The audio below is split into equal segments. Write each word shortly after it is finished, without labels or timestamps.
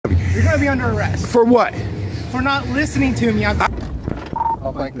You're gonna be under arrest. For what? For not listening to me. I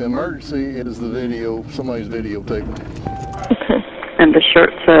think the emergency is the video, somebody's videotaping. And the shirt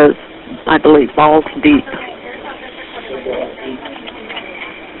says, I believe, balls deep.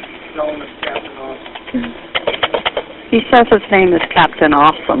 He says his name is Captain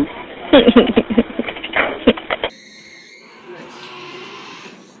Awesome.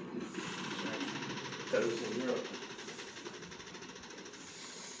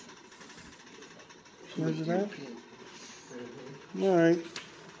 Where's it at? All right.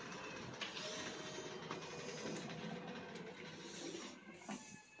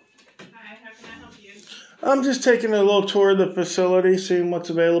 I'm just taking a little tour of the facility, seeing what's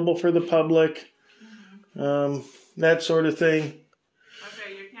available for the public, that sort of thing.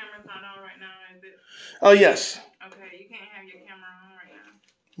 Okay, your camera's not on right now, is it? Oh, yes. Okay, you can't have your camera on right now.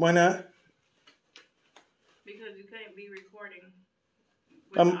 Why not? Because you can't be recording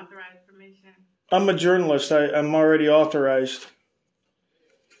with authorized permission. I'm a journalist. I'm already authorized.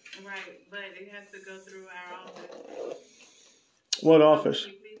 Right, but it has to go through our office. What office?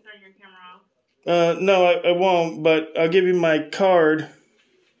 Can you please turn your camera off? No, I won't, but I'll give you my card.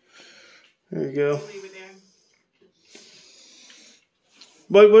 There you go. Leave it there.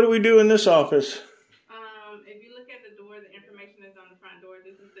 What do we do in this office? If you look at the door, the information is on the front door.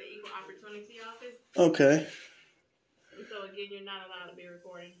 This is the Equal Opportunity Office. Okay. So again, you're not allowed to be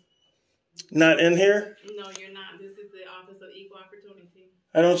recording. Not in here? No, you're not. This is the Office of Equal Opportunity.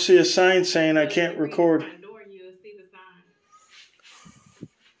 I don't see a sign saying I can't record. On the front door, you'll see the sign.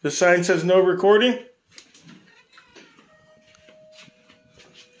 The sign says no recording?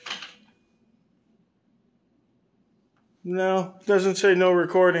 No, it doesn't say no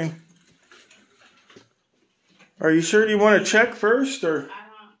recording. Are you sure you want to check first, or?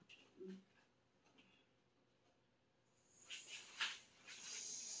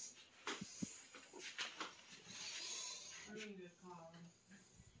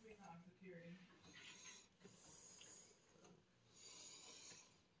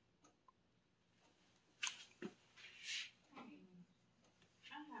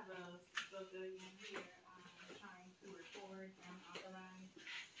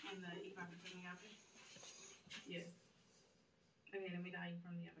 Yes. Okay, let me dial you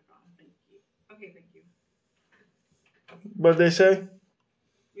from the other phone. Thank you. Okay, thank you. What'd they say?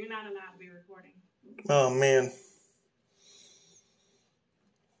 You're not allowed to be recording. Oh, man.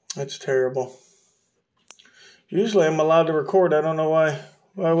 That's terrible. Usually I'm allowed to record. I don't know why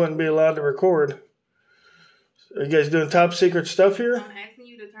I wouldn't be allowed to record. Are you guys doing top secret stuff here? I'm asking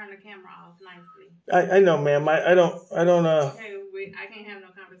you to turn the camera off nicely. I know, ma'am. I don't. Okay, I can't have no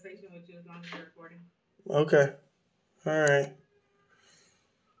conversation with you as long as you're recording. Okay. All right.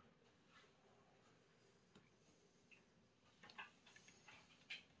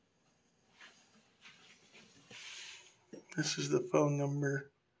 This is the phone number,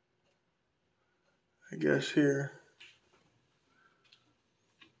 I guess, here.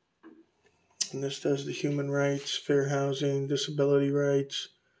 And this does the human rights, fair housing, disability rights,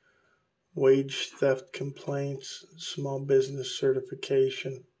 wage theft complaints, small business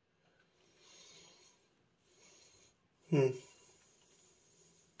certification.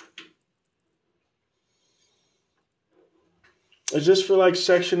 Is this for like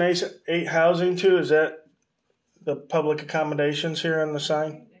Section 8 housing too? Is that the public accommodations here on the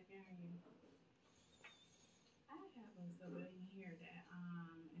sign? I have a civilian here that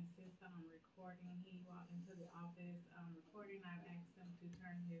insists on recording. He walked into the office recording. I've asked him to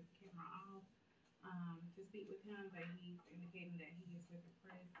turn his camera off to speak with him, but he's indicating that he is with the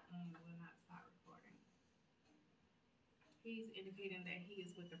press and will not stop recording. He's indicating that he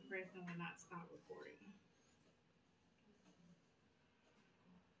is with the press and will not stop recording.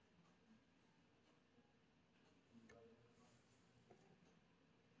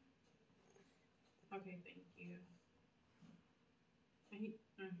 Okay, thank you. Okay.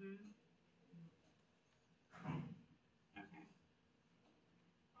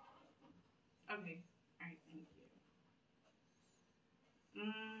 Okay. All right, thank you.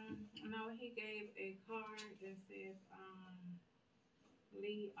 No, he gave a card that says,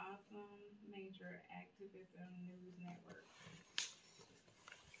 Lee Awesome, Major Activism News Network.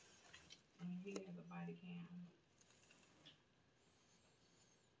 And he has a body cam.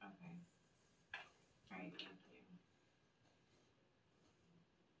 Okay. All right, thank you.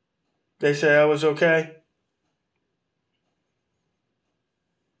 They say I was okay?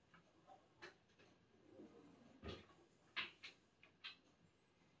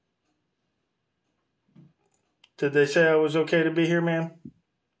 Did they say I was okay to be here, ma'am?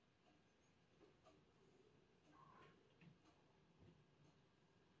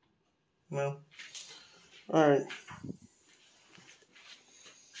 No. All right.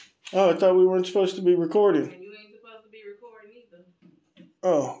 Oh, I thought we weren't supposed to be recording. And you ain't supposed to be recording either.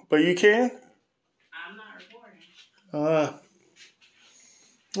 Oh, but you can? I'm not recording.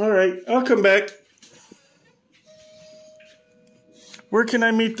 All right. I'll come back. Where can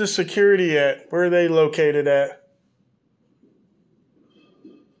I meet the security at? Where are they located at?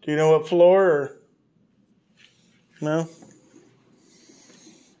 Do you know what floor or? No?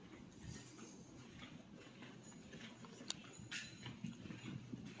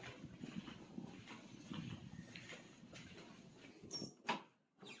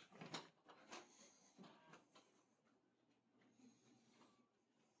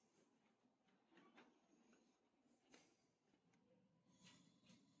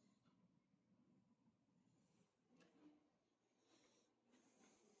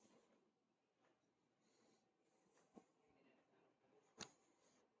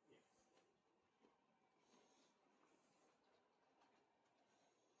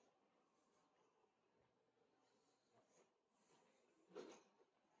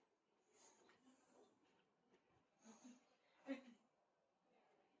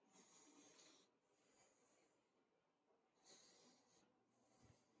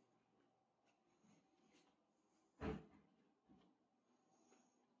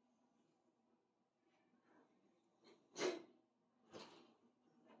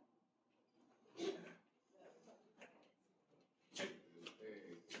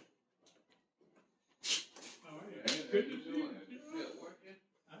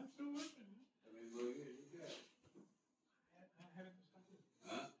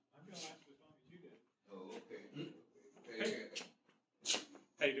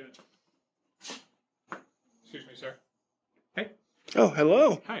 How you doing? Excuse me, sir. Hey. Oh,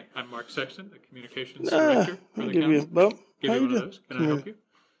 hello. Hi, I'm Mark Sexton, the communications director for I'll the give county. you a bump. Give How you one doing? of those. Can I help you?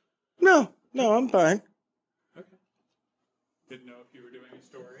 No, I'm fine. Okay. Didn't know if you were doing a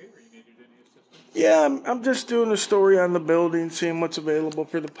story or you needed any assistance. Yeah, I'm just doing a story on the building, seeing what's available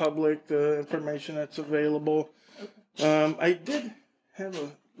for the public, the information that's available. I did have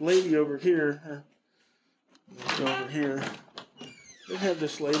a lady over here. Let's go over here. They had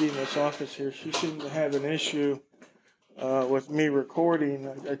this lady in this office here. She seemed to have an issue with me recording.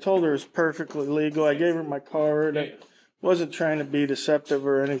 I told her it's perfectly legal. I gave her my card. I wasn't trying to be deceptive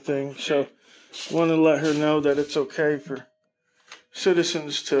or anything. So I wanted to let her know that it's okay for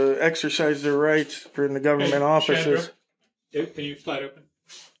citizens to exercise their rights for in the government offices. Chandra, can you slide open?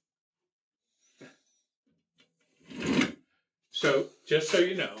 So, just so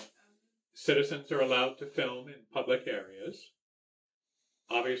you know, citizens are allowed to film in public areas.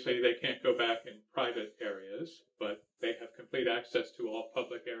 Obviously, they can't go back in private areas, but they have complete access to all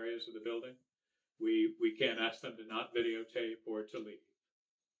public areas of the building. We can't ask them to not videotape or to leave.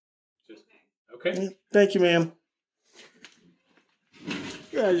 Just okay. Thank you, ma'am.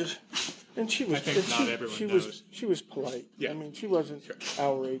 Yeah, and she was. I think not everyone knows. She was polite. Yeah. I mean, she wasn't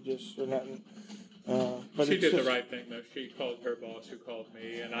outrageous or nothing. But she did the right thing, though. She called her boss, who called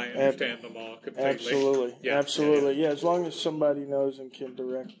me, and I understand the law completely. Absolutely, yeah, absolutely. Yeah, as long as somebody knows and can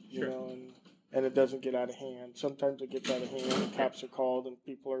direct, you sure. know, and it doesn't get out of hand. Sometimes it gets out of hand, and cops are called, and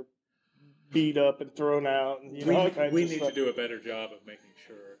people are beat up and thrown out, and we need to do a better job of making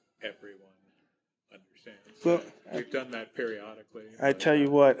sure everyone understands. Well, we've done that periodically. I tell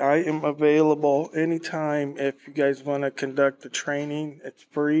you what, I am available anytime if you guys want to conduct the training. It's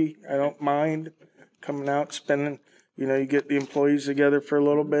free. I don't mind coming out, spending, you get the employees together for a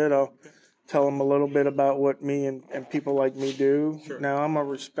little bit. I'll tell them a little bit about what me and people like me do. Sure. Now, I'm a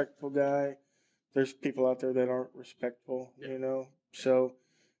respectful guy. There's people out there that aren't respectful, so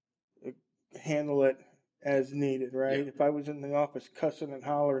handle it as needed, right? Yeah. If I was in the office cussing and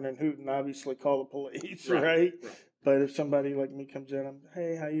hollering and hooting, obviously call the police, Right. right? But if somebody like me comes in, I'm,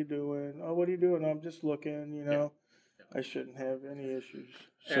 hey, how you doing? Oh, what are you doing? I'm just looking, Yeah. I shouldn't have any issues.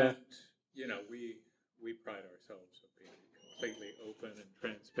 So. And, we pride ourselves on being completely open and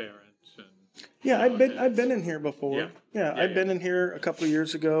transparent. And yeah, I've been in here before. Yeah, I've been in here a couple of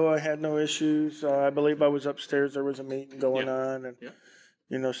years ago. I had no issues. I believe I was upstairs. There was a meeting going on,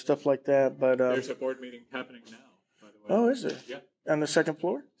 and stuff like that. But there's a board meeting happening now, by the way. Oh, is there? Yeah. On the second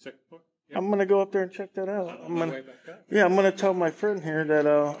floor? Second floor. Yeah. I'm gonna go up there and check that out. I'm way back up. Yeah, I'm gonna tell my friend here that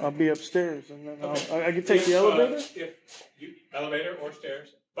I'll be upstairs, and then I can take the elevator. Elevator or stairs.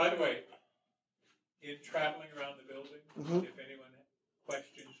 By the way, in traveling around the building, if anyone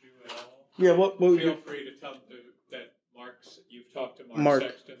questions you at all, feel free to tell them that you've talked to Mark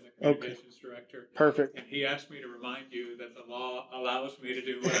Sexton, the communications director. Perfect. And he asked me to remind you that the law allows me to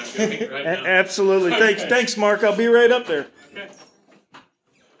do what I'm doing right now. Absolutely. Thanks, Mark. I'll be right up there. Okay.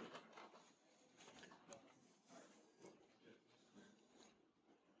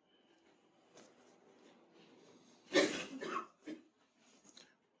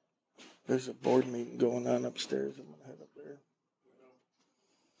 There's a board meeting going on upstairs. I'm gonna